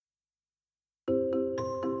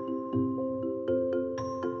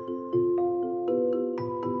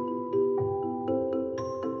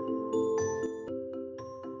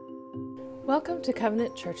Welcome to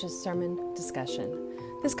Covenant Church's sermon discussion.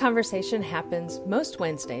 This conversation happens most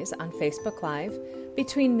Wednesdays on Facebook Live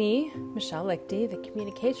between me, Michelle Lichty, the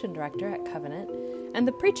communication director at Covenant, and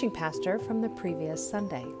the preaching pastor from the previous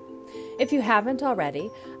Sunday. If you haven't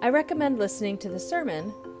already, I recommend listening to the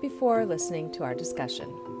sermon before listening to our discussion.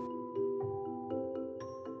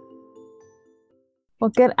 Well,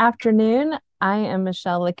 good afternoon. I am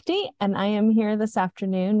Michelle Lichty, and I am here this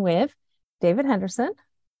afternoon with David Henderson.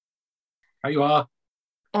 How you are?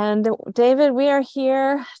 And David, we are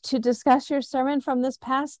here to discuss your sermon from this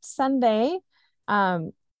past Sunday. I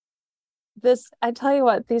tell you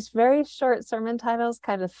what, these very short sermon titles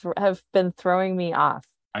kind of have been throwing me off.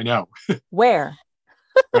 I know. Where?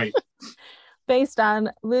 Right. Based on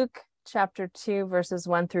Luke chapter 2, verses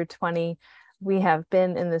 1 through 20, we have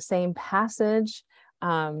been in the same passage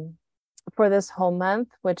for this whole month,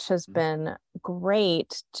 which has been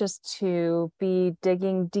great just to be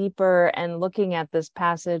digging deeper and looking at this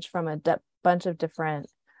passage from a bunch of different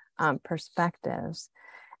perspectives.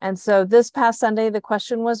 And so this past Sunday, the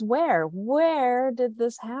question was, where did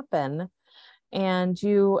this happen? And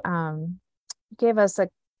you gave us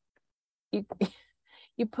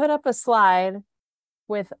you put up a slide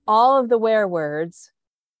with all of the where words,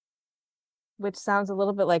 which sounds a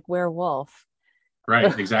little bit like werewolf.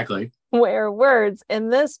 Right, exactly. Where words in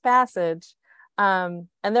this passage, and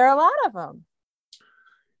there are a lot of them.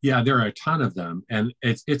 Yeah, there are a ton of them, and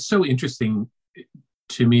it's so interesting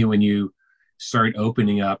to me when you start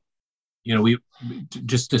opening up. You know, we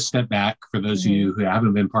just to step back for those of you who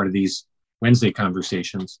haven't been part of these Wednesday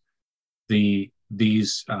conversations.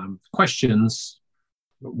 These questions: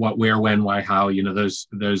 what, where, when, why, how. You know,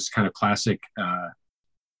 those kind of classic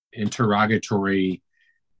interrogatory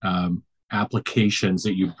applications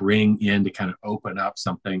that you bring in to kind of open up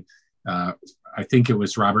something. I think it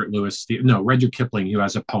was Rudyard Kipling, who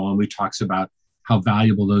has a poem who talks about how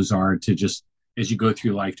valuable those are to just, as you go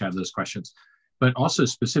through life, to have those questions. But also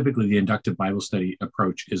specifically the inductive Bible study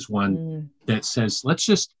approach is one that says, let's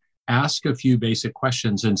just ask a few basic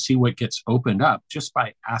questions and see what gets opened up just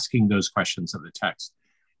by asking those questions of the text.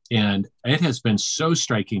 And it has been so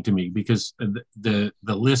striking to me because the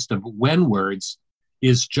list of when words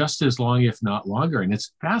is just as long, if not longer. And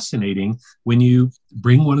it's fascinating when you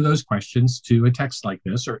bring one of those questions to a text like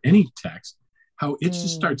this or any text, how it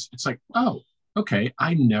just starts. It's like, oh, okay,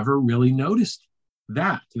 I never really noticed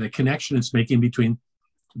that, the connection it's making between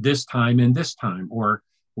this time and this time, or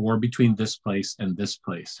between this place and this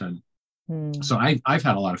place. And so I've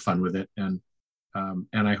had a lot of fun with it. And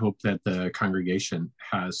I hope that the congregation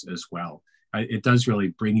has as well. It does really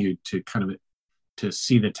bring you to to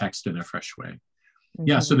see the text in a fresh way.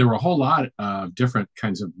 Yeah, so there were a whole lot of different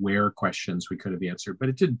kinds of where questions we could have answered, but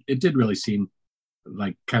it did really seem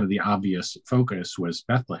like kind of the obvious focus was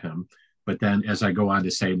Bethlehem. But then, as I go on to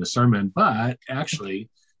say in the sermon, but actually,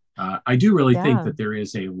 I do really think that there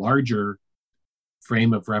is a larger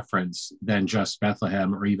frame of reference than just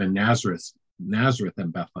Bethlehem or even Nazareth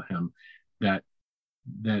and Bethlehem that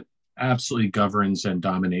absolutely governs and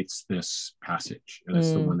dominates this passage, and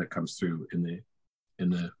it's the one that comes through in the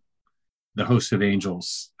host of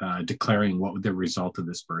angels declaring what the result of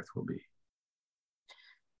this birth will be.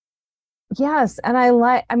 Yes, and I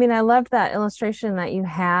loved that illustration that you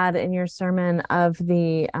had in your sermon of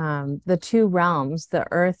the two realms, the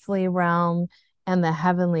earthly realm and the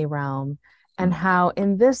heavenly realm, and how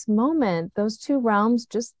in this moment those two realms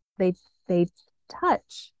just they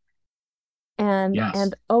touch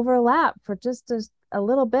and overlap for just a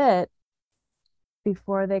little bit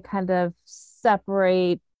before they kind of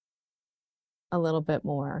separate a little bit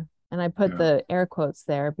more. And I put the air quotes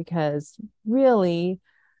there because really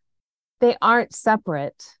they aren't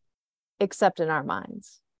separate except in our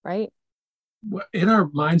minds, right? Well, in our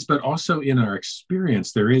minds, but also in our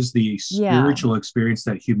experience. There is the spiritual experience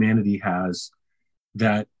that humanity has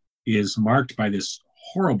that is marked by this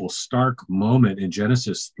horrible, stark moment in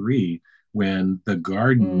Genesis 3 when the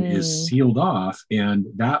garden is sealed off and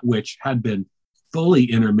that which had been fully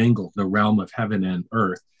intermingled, the realm of heaven and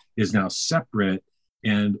earth, is now separate,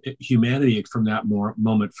 and humanity from that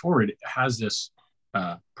moment forward has this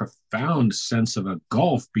profound sense of a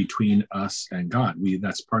gulf between us and God.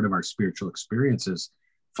 That's part of our spiritual experience as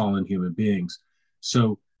fallen human beings.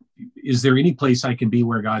 So is there any place I can be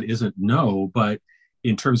where God isn't? No, but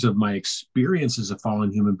in terms of my experience as a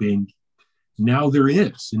fallen human being, now there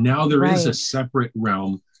is. Now there is a separate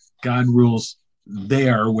realm. God rules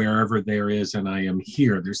there, wherever there is, and I am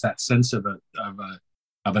here. There's that sense of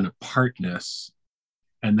an apartness,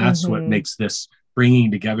 and that's what makes this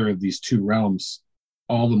bringing together of these two realms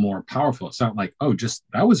all the more powerful. It's not like, oh, just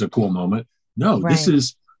that was a cool moment. No, this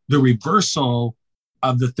is the reversal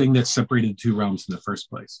of the thing that separated the two realms in the first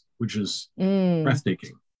place, which is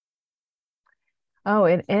breathtaking. Oh,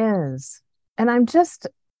 it is. And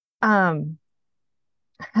um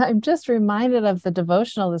I'm just reminded of the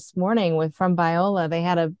devotional this morning with from Biola.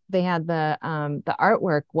 The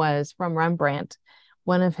artwork was from Rembrandt,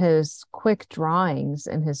 one of his quick drawings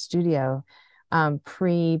in his studio,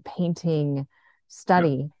 pre-painting study.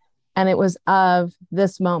 Yep. And it was of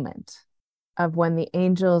this moment of when the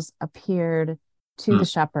angels appeared to the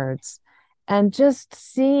shepherds, and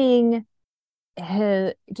seeing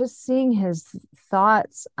his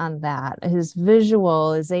thoughts on that, his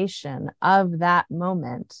visualization of that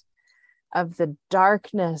moment, of the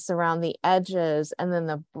darkness around the edges and then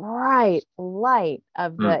the bright light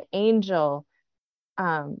of the angel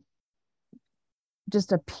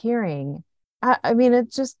just appearing. I mean,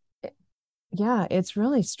 it's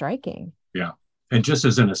really striking. Yeah. And just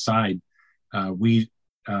as an aside, I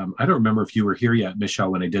don't remember if you were here yet,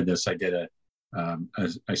 Michelle, when I did this. I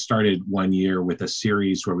started one year with a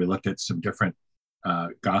series where we looked at some different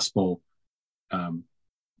gospel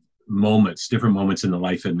different moments in the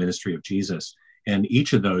life and ministry of Jesus. And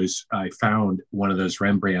each of those, I found one of those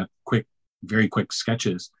Rembrandt very quick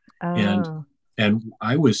sketches. Oh. And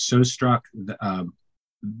I was so struck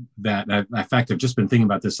that in fact, I've just been thinking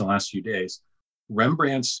about this the last few days.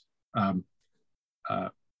 Rembrandt's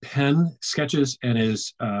pen sketches and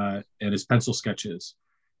his pencil sketches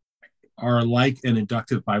are like an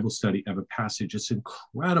inductive Bible study of a passage. It's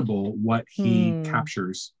incredible what he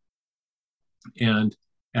captures. And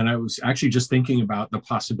I was actually just thinking about the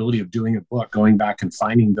possibility of doing a book, going back and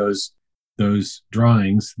finding those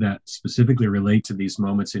drawings that specifically relate to these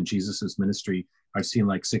moments in Jesus's ministry. I've seen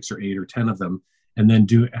like 6 or 8 or 10 of them, and then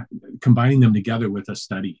combining them together with a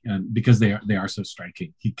study. And because they are so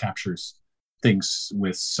striking, he captures things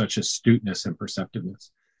with such astuteness and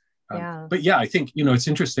perceptiveness. But yeah, I think, it's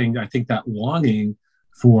interesting. I think that longing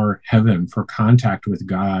for heaven, for contact with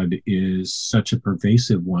God, is such a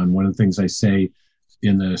pervasive one. One of the things I say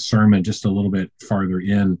in the sermon just a little bit farther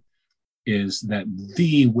in is that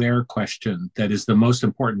the where question that is the most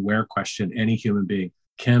important where question any human being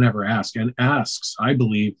can ever ask, and asks, I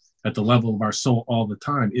believe, at the level of our soul all the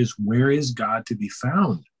time, is where is God to be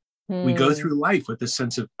found? We go through life with this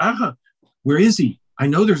sense of, where is he? I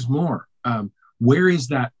know there's more. Where is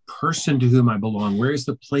that person to whom I belong? Where is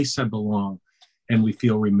the place I belong? And we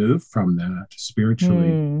feel removed from that spiritually.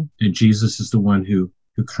 And Jesus is the one who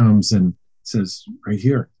comes and says, right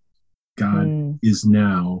here, God is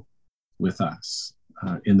now with us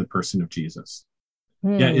in the person of Jesus.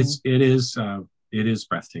 Yeah, it is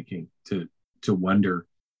breathtaking to wonder,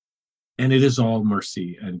 and it is all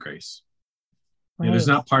mercy and grace. Right. It is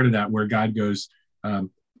not part of that where God goes,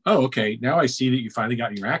 oh, okay, now I see that you finally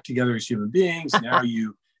got your act together as human beings. Now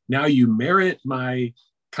you merit my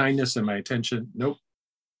kindness and my attention. Nope.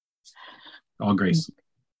 All grace.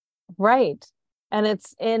 Right. And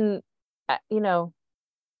it's in,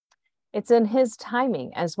 it's in his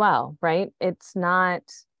timing as well, right? It's not,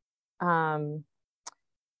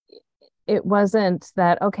 it wasn't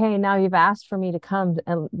that, okay, now you've asked for me to come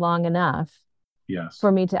long enough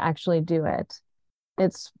for me to actually do it.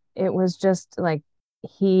 It was just like,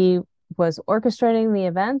 he was orchestrating the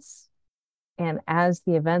events, and as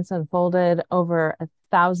the events unfolded over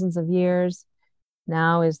thousands of years,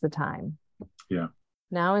 now is the time. Yeah.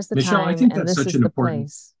 Now is the Michelle, time, I think and that's this such is an the important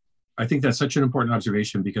place. I think that's such an important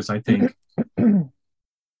observation, because I think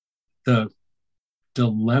the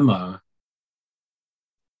dilemma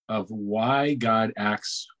of why God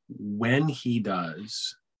acts when he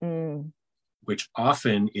does, which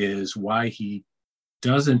often is why he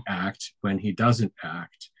doesn't act when he doesn't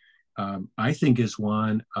act, I think is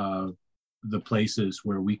one of the places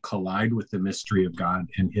where we collide with the mystery of God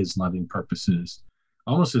and his loving purposes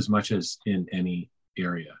almost as much as in any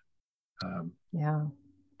area.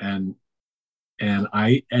 And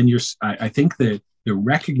I think that the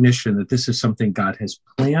recognition that this is something God has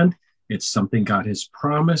planned, it's something God has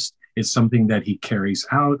promised, it's something that he carries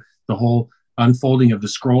out. The whole unfolding of the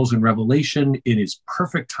scrolls in Revelation, in his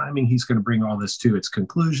perfect timing, he's going to bring all this to its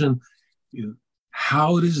conclusion.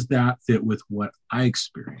 How does that fit with what I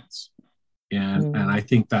experience? And I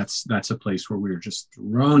think that's a place where we're just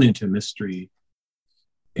thrown into mystery,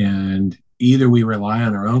 and either we rely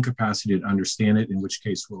on our own capacity to understand it, in which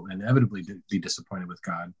case we'll inevitably be disappointed with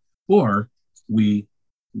God, or we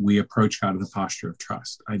approach God with a posture of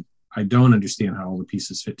trust. I don't understand how all the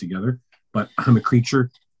pieces fit together, but I'm a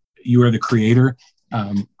creature. You are the creator.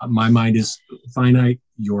 My mind is finite.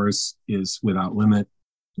 Yours is without limit.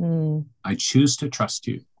 I choose to trust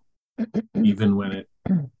you, even when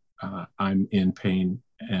I'm in pain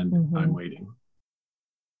and I'm waiting.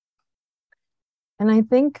 And I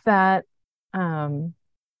think that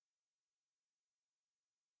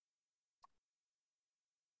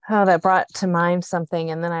that brought to mind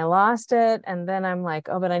something, and then I lost it, and then I'm like,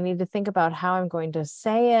 oh, but I need to think about how I'm going to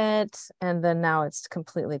say it, and then now it's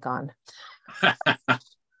completely gone.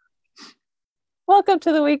 Welcome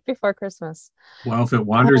to the week before Christmas. Well, if it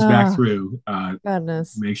wanders back through,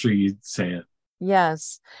 goodness, make sure you say it.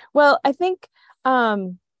 Yes. Well, I think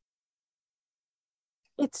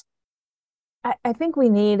I think we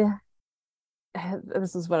need,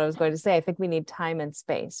 this is what I was going to say. I think we need time and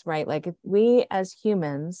space, right? Like we as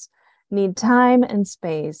humans need time and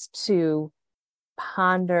space to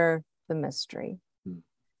ponder the mystery.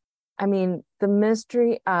 I mean, the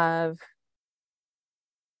mystery of,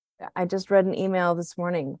 I just read an email this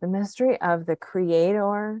morning, the mystery of the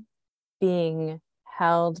creator being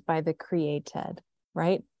held by the created,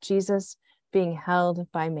 right? Jesus being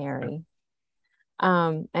held by Mary,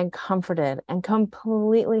 and comforted and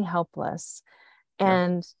completely helpless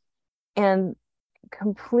and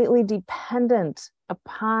completely dependent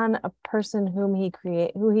upon a person who he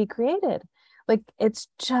created. Like it's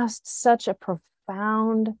just such a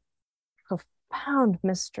profound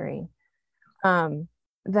mystery,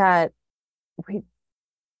 that we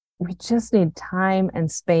just need time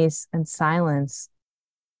and space and silence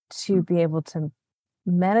to be able to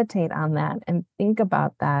meditate on that and think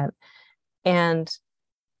about that and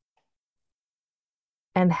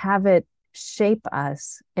have it shape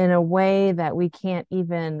us in a way that we can't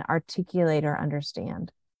even articulate or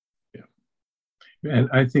understand. Yeah. And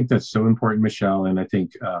I think that's so important, Michelle. And I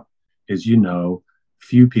think, as you know,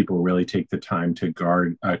 few people really take the time to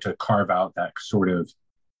carve out that sort of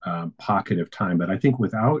pocket of time. But I think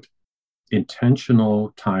without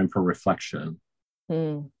intentional time for reflection,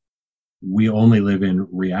 we only live in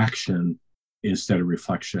reaction instead of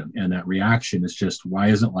reflection. And that reaction is just, why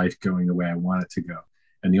isn't life going the way I want it to go?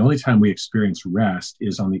 And the only time we experience rest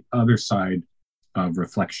is on the other side of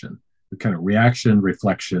reflection, the kind of reaction,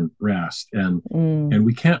 reflection, rest. And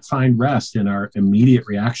we can't find rest in our immediate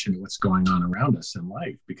reaction to what's going on around us in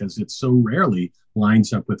life, because it so rarely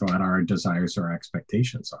lines up with what our desires or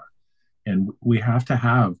expectations are. And we have to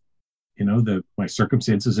have, my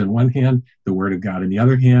circumstances in one hand, the word of God in the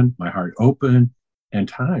other hand, my heart open, and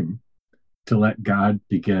time to let God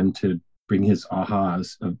begin to bring his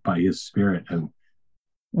ahas by his spirit. And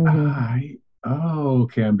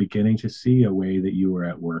okay, I'm beginning to see a way that you were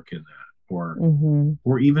at work in that,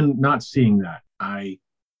 or even not seeing that, I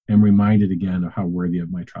am reminded again of how worthy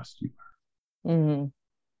of my trust you are.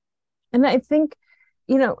 And I think,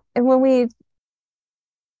 and when we,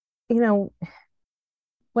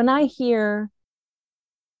 when I hear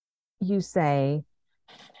you say,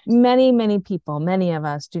 many people, many of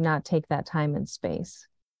us do not take that time and space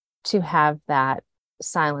to have that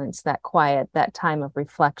silence, that quiet, that time of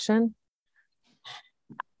reflection.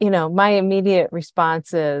 My immediate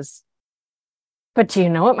response is, but do you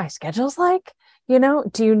know what my schedule's like? Do you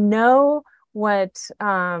know what,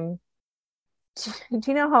 do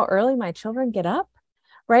you know how early my children get up?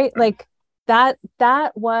 Right? Like that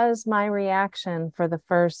was my reaction for the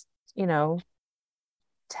first, 10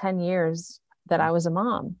 years that I was a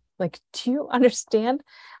mom. Like, do you understand?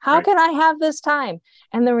 How can I have this time?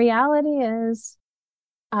 And the reality is,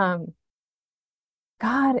 God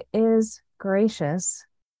is gracious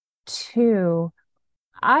to,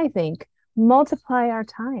 I think, multiply our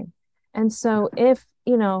time. And so if,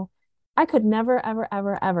 I could never,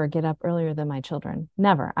 ever get up earlier than my children.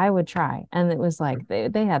 Never. I would try. And it was like,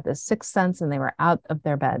 they had this sixth sense and they were out of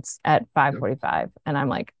their beds at 5:45. And I'm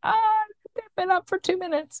like, they've been up for 2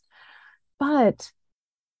 minutes. But,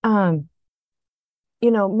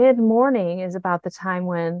 mid-morning is about the time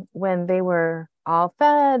when they were all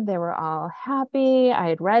fed, they were all happy. I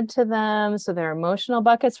had read to them, so their emotional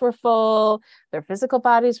buckets were full, their physical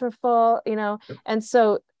bodies were full, and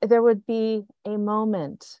so there would be a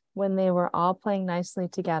moment when they were all playing nicely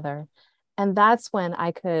together. And that's when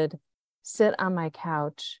I could sit on my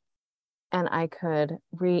couch and I could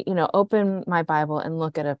open my Bible and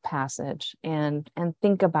look at a passage and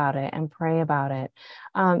think about it and pray about it.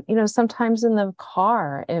 Sometimes in the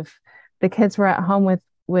car, if the kids were at home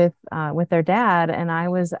with their dad and I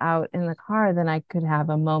was out in the car, then I could have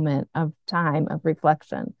a moment of time of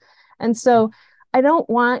reflection. And so I don't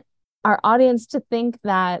want our audience to think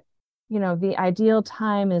that, the ideal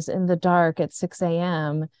time is in the dark at 6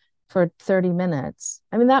 a.m. for 30 minutes.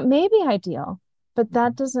 I mean, that may be ideal, but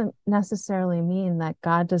that doesn't necessarily mean that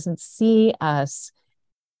God doesn't see us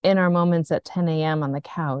in our moments at 10 a.m. on the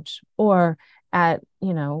couch or at,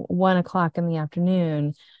 1 o'clock in the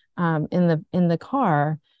afternoon, in the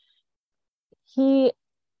car, he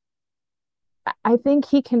I think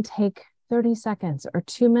he can take 30 seconds or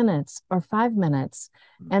 2 minutes or 5 minutes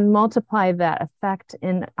and multiply that effect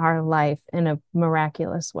in our life in a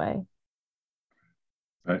miraculous way.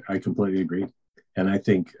 I completely agree. And I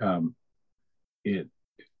think it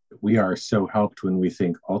we are so helped when we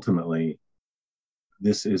think ultimately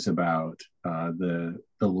this is about the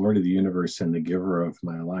Lord of the universe and the giver of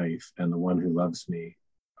my life and the one who loves me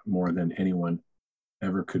more than anyone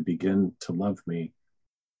ever could begin to love me,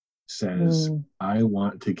 says, I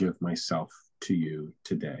want to give myself to you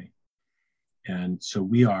today. And so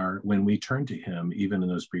we are, when we turn to him, even in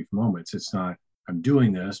those brief moments, it's not, I'm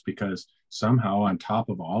doing this because somehow on top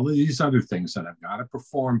of all of these other things that I've got to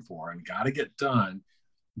perform for and got to get done,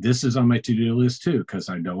 this is on my to-do list too, because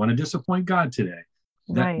I don't want to disappoint God today.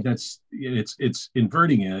 Right. It's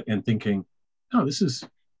inverting it and thinking, no, this is,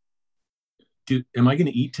 am I going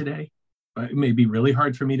to eat today? It may be really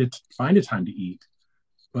hard for me to find a time to eat,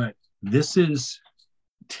 but this is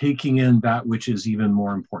taking in that which is even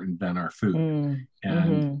more important than our food.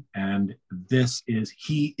 And this is,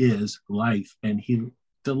 he is life, and he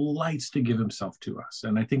delights to give himself to us.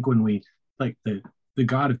 And I think when we, like the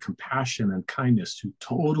God of compassion and kindness, who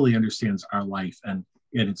totally understands our life and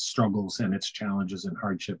its struggles and its challenges and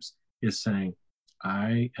hardships, is saying,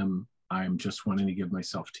 I am just wanting to give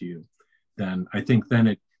myself to you. Then I think then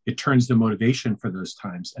it turns the motivation for those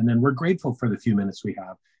times. And then we're grateful for the few minutes we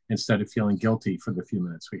have instead of feeling guilty for the few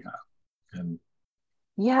minutes we have. And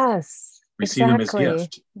yes, receive exactly. him as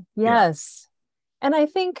gift. Yes. Yeah. And I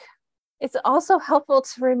think it's also helpful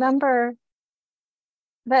to remember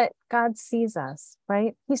that God sees us,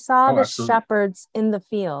 right? He saw the absolutely. shepherds in the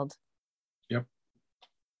field. Yep.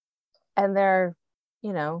 And they're,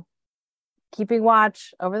 keeping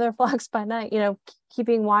watch over their flocks by night,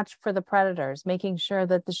 keeping watch for the predators, making sure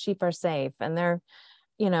that the sheep are safe. And they're,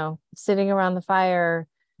 sitting around the fire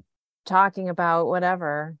talking about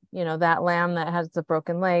whatever, that lamb that has the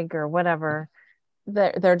broken leg or whatever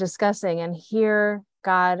they're discussing. And here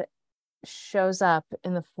God shows up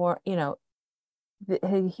in the form,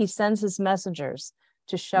 he sends his messengers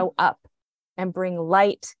to show up and bring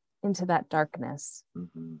light into that darkness.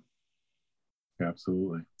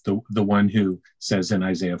 Absolutely. The one who says in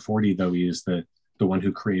Isaiah 40, though he is the one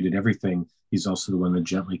who created everything, he's also the one that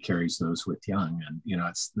gently carries those with young. And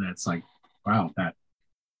that's like, wow, that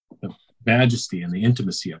the majesty and the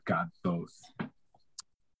intimacy of God both.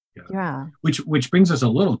 Yeah. Which brings us a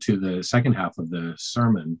little to the second half of the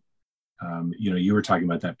sermon. You were talking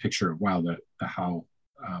about that picture of, wow, the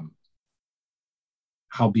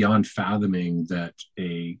how beyond fathoming that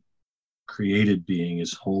a created being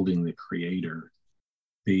is holding the creator.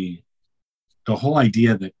 The whole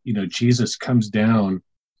idea that Jesus comes down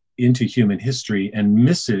into human history and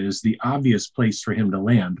misses the obvious place for him to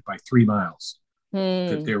land by 3 miles.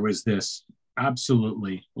 That there was this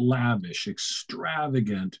absolutely lavish,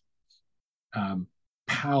 extravagant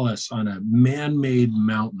palace on a man-made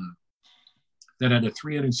mountain that had a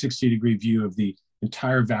 360-degree view of the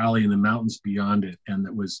entire valley and the mountains beyond it, and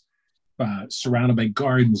that was surrounded by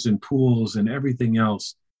gardens and pools and everything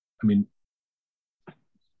else. I mean,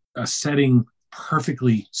 a setting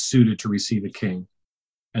perfectly suited to receive a king.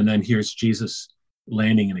 And then here's Jesus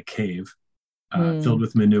landing in a cave filled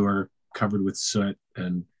with manure, covered with soot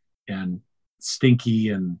and stinky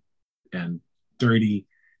and dirty,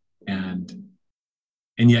 and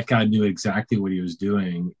yet God knew exactly what he was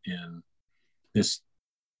doing in this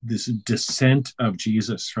descent of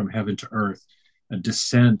Jesus from heaven to earth, a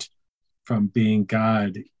descent from being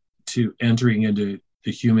God to entering into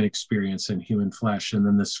the human experience and human flesh, and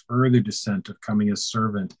then this further descent of coming as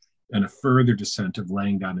servant and a further descent of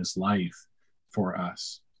laying down his life for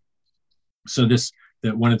us. So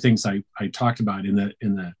that one of the things I talked about in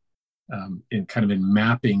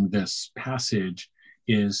mapping this passage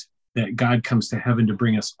is that God comes to heaven to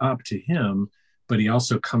bring us up to him, but he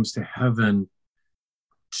also comes to heaven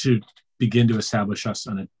to begin to establish us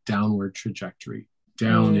on a downward trajectory,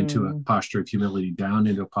 down into a posture of humility, down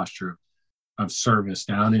into a posture of service,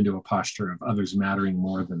 down into a posture of others mattering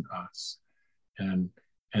more than us. And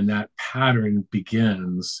that pattern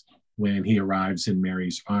begins when he arrives in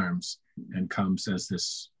Mary's arms and comes as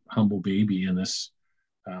this humble baby in this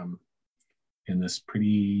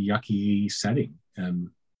pretty yucky setting. And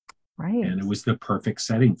it was the perfect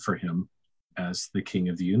setting for him as the King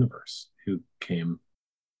of the universe, who came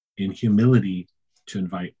in humility to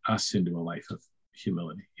invite us into a life of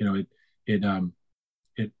humility.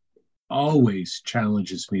 It always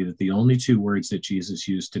challenges me that the only 2 words that Jesus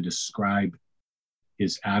used to describe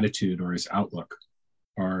his attitude or his outlook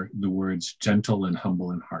are the words gentle and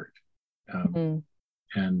humble in heart. Mm.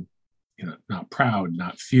 And, not proud,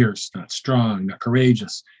 not fierce, not strong, not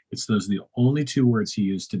courageous. Those are the only two words he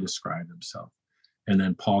used to describe himself. And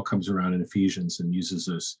then Paul comes around in Ephesians and uses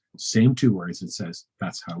those same two words and says,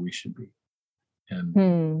 that's how we should be. And,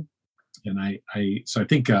 Mm. and so I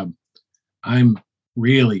think I'm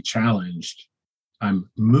really challenged.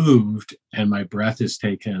 I'm moved and my breath is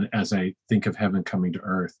taken as I think of heaven coming to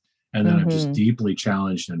earth. And then I'm just deeply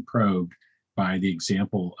challenged and probed by the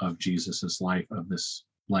example of Jesus's life, of this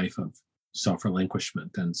life of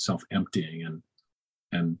self-relinquishment and self-emptying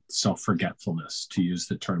and self-forgetfulness, to use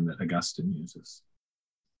the term that Augustine uses.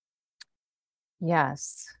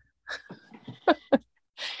 Yes.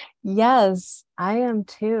 Yes, I am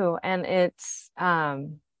too. And it's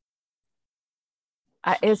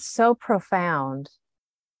so profound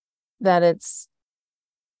that it's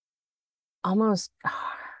almost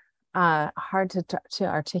hard to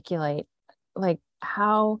articulate, like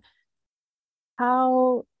how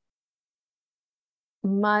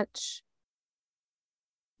much,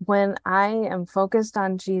 when I am focused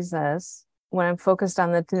on Jesus, when I'm focused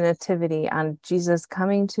on the nativity, on Jesus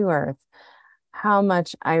coming to earth, how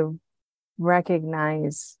much I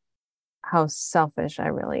recognize how selfish I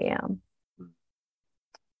really am.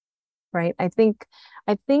 Right? I think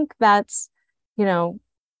that's,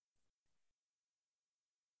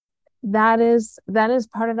 that is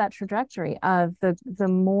part of that trajectory of the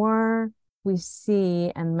more we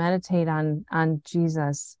see and meditate on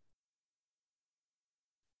Jesus,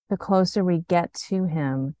 the closer we get to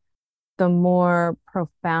him, the more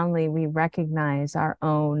profoundly we recognize our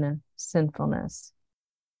own sinfulness.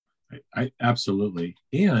 I absolutely.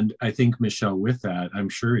 And I think, Michelle, with that, I'm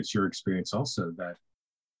sure it's your experience also, that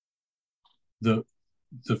the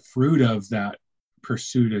fruit of that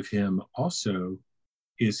pursuit of him also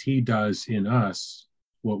is he does in us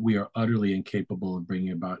what we are utterly incapable of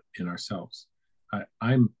bringing about in ourselves.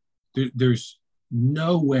 There's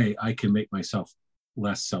no way I can make myself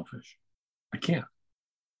less selfish. I can't.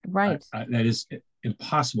 Right. That is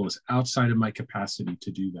impossible. It's outside of my capacity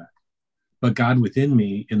to do that. But God within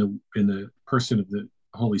me, in the person of the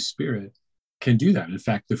Holy Spirit, can do that. In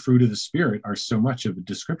fact, the fruit of the Spirit are so much of a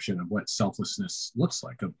description of what selflessness looks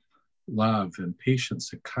like, of love and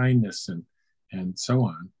patience and kindness and so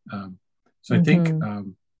on. So I think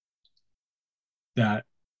that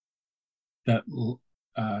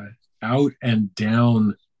out and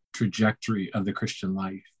down trajectory of the Christian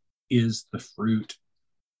life is the fruit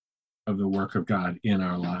of the work of God in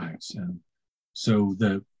our lives. And so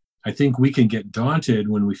I think we can get daunted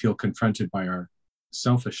when we feel confronted by our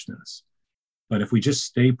selfishness. But if we just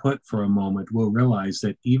stay put for a moment, we'll realize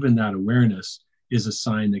that even that awareness is a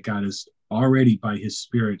sign that God is already, by his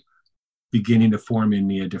Spirit, beginning to form in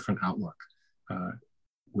me a different outlook,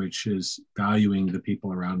 which is valuing the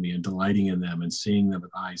people around me and delighting in them and seeing them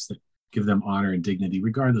with eyes that give them honor and dignity,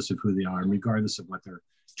 regardless of who they are and regardless of what their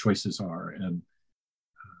choices are,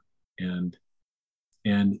 and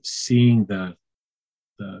seeing the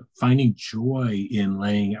finding joy in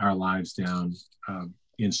laying our lives down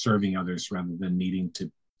in serving others rather than needing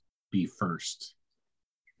to be first.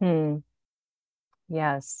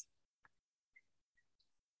 Yes.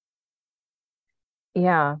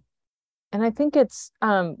 Yeah. And I think it's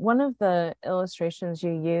one of the illustrations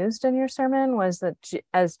you used in your sermon was that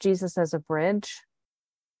as Jesus as a bridge,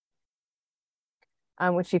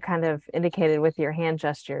 which you kind of indicated with your hand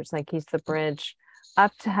gestures, like he's the bridge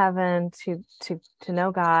up to heaven to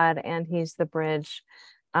know God, and he's the bridge.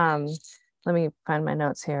 Let me find my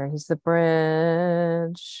notes here. He's the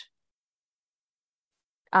bridge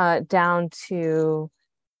down to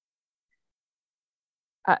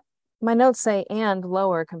my notes say and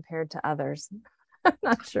lower compared to others. I'm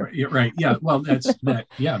not sure. Right. Yeah. Well, that's that.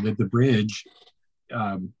 Yeah. The bridge,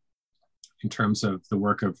 in terms of the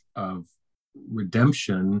work of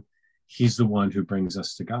redemption, he's the one who brings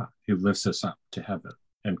us to God, who lifts us up to heaven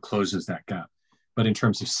and closes that gap. But in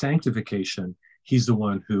terms of sanctification, he's the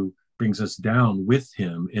one who brings us down with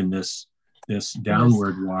him in this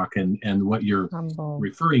downward walk. And what you're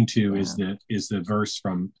referring to is the verse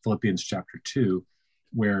from Philippians chapter 2,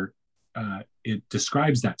 where it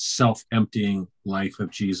describes that self-emptying life of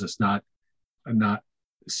Jesus, not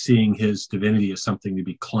seeing his divinity as something to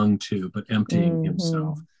be clung to, but emptying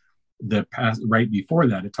himself. The past, right before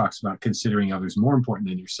that, it talks about considering others more important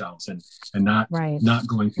than yourselves, and not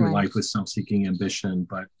going through life with self-seeking ambition,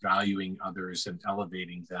 but valuing others and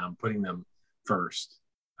elevating them, putting them first.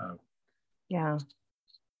 Yeah.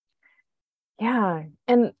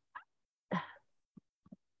 And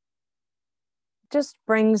just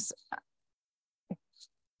brings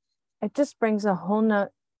it just brings a whole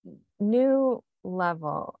new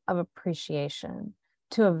level of appreciation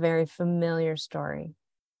to a very familiar story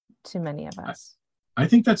to many of us. I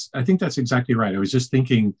think that's exactly right. I was just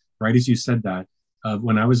thinking, right as you said that,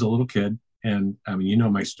 when I was a little kid, and I mean, you know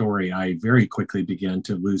my story. I very quickly began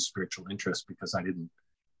to lose spiritual interest because I didn't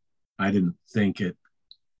think it,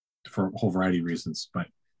 for a whole variety of reasons. But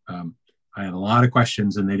I had a lot of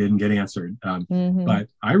questions and they didn't get answered. But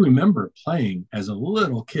I remember playing as a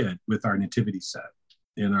little kid with our nativity set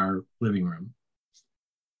in our living room,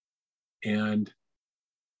 and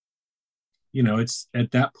you know, it's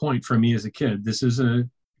at that point for me as a kid, this is a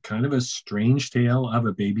kind of a strange tale of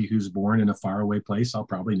a baby who's born in a faraway place I'll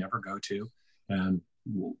probably never go to. And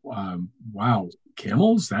wow,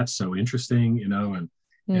 camels, that's so interesting, you know,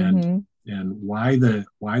 and why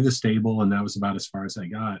the stable, and that was about as far as I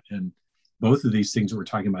got. And both of these things that we're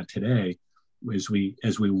talking about today, as we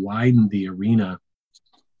widen the arena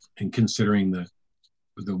and considering the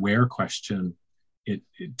where question, it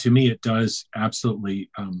to me it does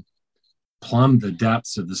absolutely plumb the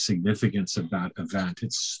depths of the significance of that event.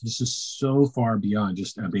 This is so far beyond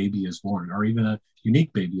just a baby is born or even a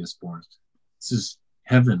unique baby is born. This is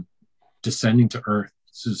heaven descending to earth.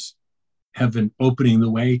 This is heaven opening the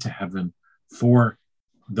way to heaven for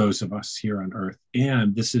those of us here on earth.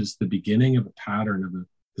 And this is the beginning of a pattern of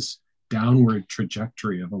this downward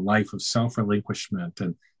trajectory of a life of self-relinquishment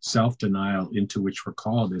and self-denial into which we're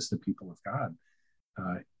called as the people of God.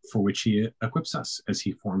 For which he equips us as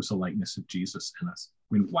he forms the likeness of Jesus in us.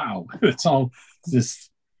 I mean, wow, it's all this,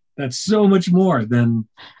 that's so much more than,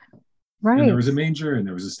 right. And there was a manger and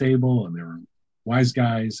there was a stable and there were wise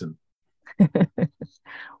guys and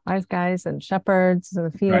wise guys and shepherds in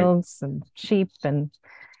the fields, right, and sheep. And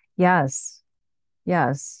yes.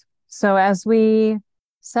 So as we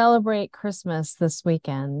celebrate Christmas this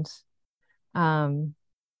weekend, the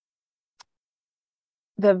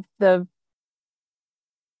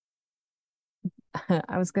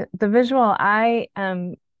visual I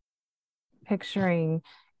am picturing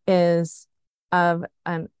is of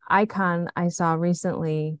an icon I saw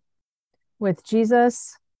recently with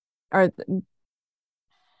Jesus, or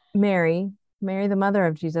Mary, the mother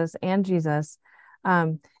of Jesus, and Jesus.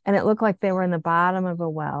 And it looked like they were in the bottom of a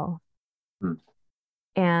well.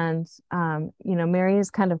 And you know, Mary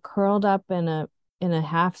is kind of curled up in a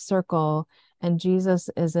half circle, and Jesus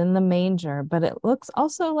is in the manger, but it looks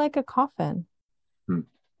also like a coffin.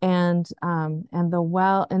 And the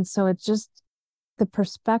well, and so it's just the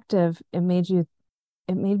perspective, it made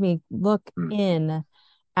me look in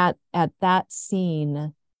at that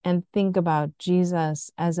scene and think about Jesus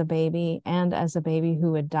as a baby and as a baby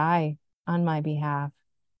who would die on my behalf.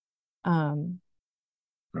 And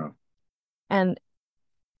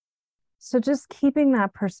so just keeping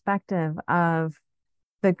that perspective of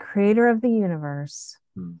the creator of the universe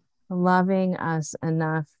loving us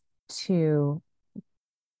enough to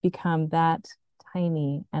become that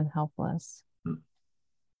tiny and helpless.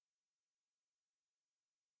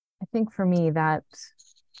 I think for me that,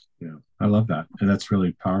 yeah, I love that. And that's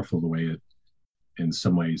really powerful, the way it in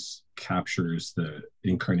some ways captures the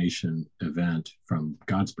incarnation event from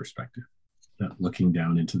God's perspective, that looking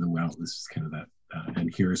down into the well. This is kind of that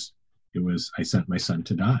and I sent my son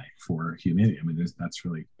to die for humanity. I mean, that's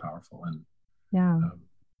really powerful. And yeah,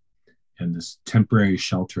 and this temporary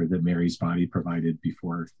shelter that Mary's body provided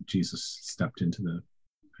before Jesus stepped into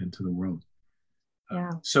the world.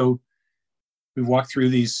 Yeah. So we walked through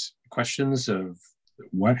these questions of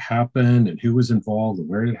what happened and who was involved and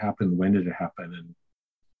where did it happen, when did it happen,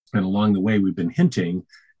 and along the way we've been hinting,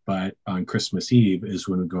 but on Christmas Eve is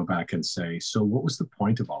when we go back and say, so what was the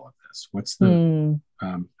point of all of this? What's the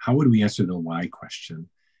how would we answer the why question?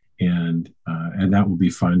 And that will be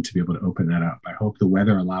fun to be able to open that up. I hope the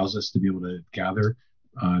weather allows us to be able to gather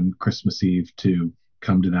on Christmas Eve to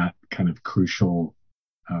come to that kind of crucial,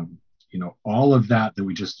 you know, all of that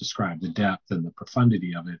we just described, the depth and the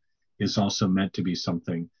profundity of it is also meant to be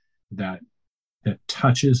something that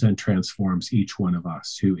touches and transforms each one of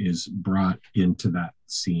us who is brought into that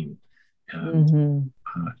scene. And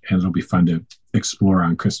it'll be fun to explore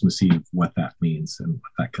on Christmas Eve what that means and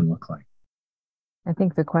what that can look like. I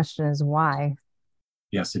think the question is why.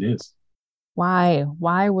 Yes, it is. Why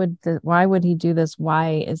would he do this?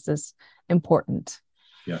 Why is this important?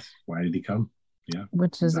 Yes. Why did he come? Yeah.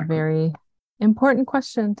 Which is a very important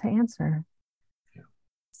question to answer. Yeah.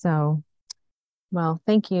 So, well,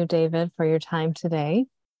 thank you, David, for your time today.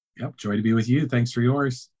 Yep. Joy to be with you. Thanks for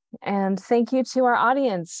yours. And thank you to our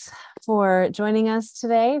audience for joining us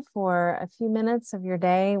today for a few minutes of your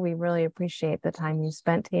day. We really appreciate the time you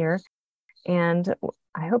spent here. And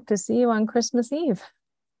I hope to see you on Christmas Eve.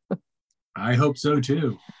 I hope so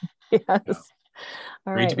too. Yes. Yeah.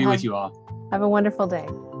 All Great right. to be with you all. Have a wonderful day.